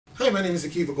Hi, my name is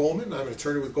Goldman. I'm an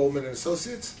attorney with Goldman and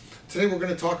Associates. Today we're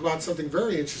going to talk about something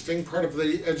very interesting, part of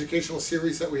the educational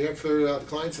series that we have for the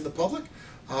clients and the public.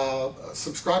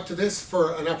 Subscribe to this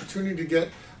for an opportunity to get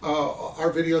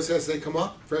our videos as they come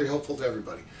up. Very helpful to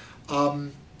everybody.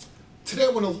 Today I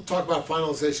want to talk about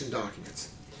finalization documents.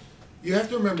 You have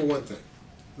to remember one thing.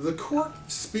 The court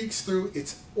speaks through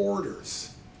its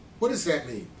orders. What does that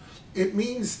mean? It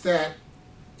means that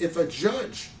if a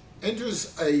judge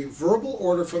enters a verbal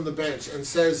order from the bench and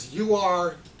says, "You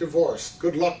are divorced,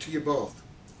 good luck to you both,"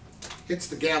 hits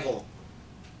the gavel,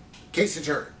 case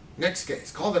adjourned, next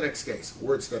case, call the next case,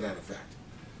 words to that effect,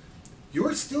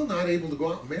 you're still not able to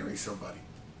go out and marry somebody.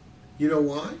 You know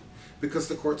why? Because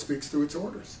the court speaks through its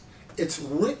orders. It's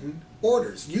written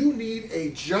orders. You need a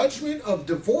judgment of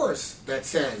divorce that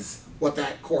says what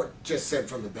that court just said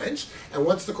from the bench, and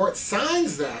once the court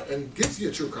signs that and gives you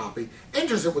a true copy,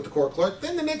 enters it with the court clerk,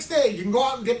 then the next day you can go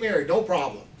out and get married, no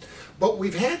problem. But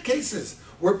we've had cases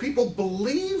where people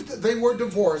believed they were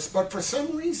divorced, but for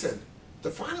some reason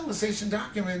the finalization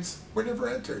documents were never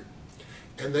entered.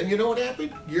 And then you know what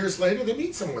happened? Years later they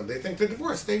meet someone, they think they're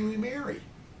divorced, they remarry.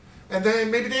 And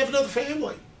then maybe they have another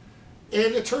family.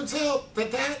 And it turns out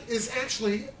that that is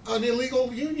actually an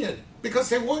illegal union because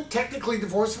they weren't technically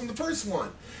divorced from the first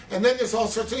one. And then there's all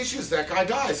sorts of issues. That guy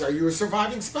dies. Are you a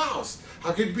surviving spouse?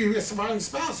 How could you be a surviving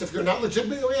spouse if you're not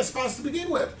legitimately a spouse to begin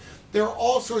with? There are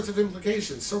all sorts of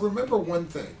implications. So remember one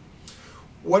thing.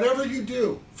 Whatever you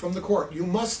do from the court, you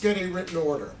must get a written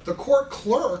order. The court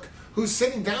clerk who's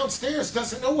sitting downstairs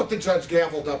doesn't know what the judge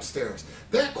gavelled upstairs.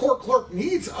 That court clerk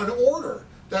needs an order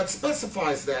that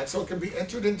specifies that so it can be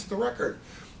entered into the record.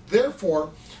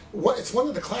 Therefore, it's one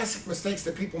of the classic mistakes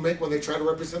that people make when they try to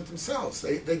represent themselves.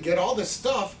 They get all this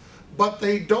stuff, but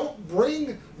they don't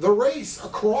bring the race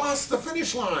across the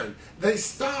finish line. They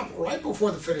stop right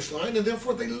before the finish line, and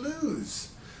therefore they lose.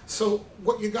 So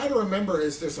what you got to remember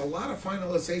is there's a lot of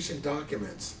finalization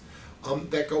documents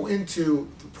that go into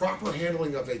the proper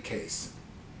handling of a case.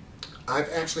 I've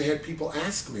actually had people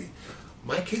ask me,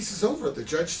 my case is over. The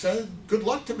judge said, good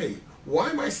luck to me.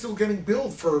 Why am I still getting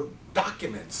billed for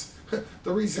documents?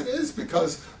 The reason is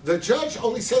because the judge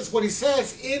only says what he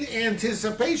says in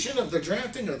anticipation of the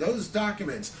drafting of those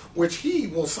documents, which he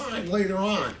will sign later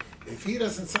on. If he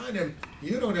doesn't sign them,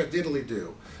 you don't have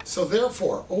diddly-do. So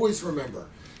therefore, always remember,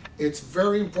 it's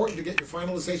very important to get your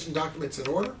finalization documents in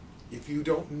order. If you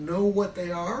don't know what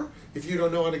they are, if you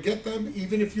don't know how to get them,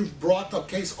 even if you've brought the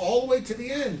case all the way to the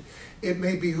end, it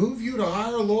may behoove you to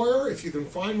hire a lawyer, if you can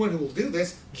find one who will do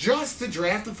this, just to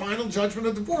draft the final judgment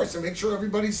of divorce and make sure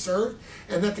everybody's served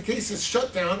and that the case is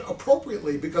shut down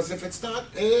appropriately, because if it's not,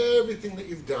 everything that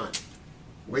you've done,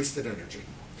 wasted energy.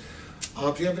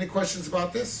 If you have any questions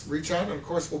about this, reach out, and of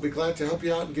course we'll be glad to help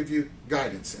you out and give you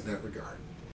guidance in that regard.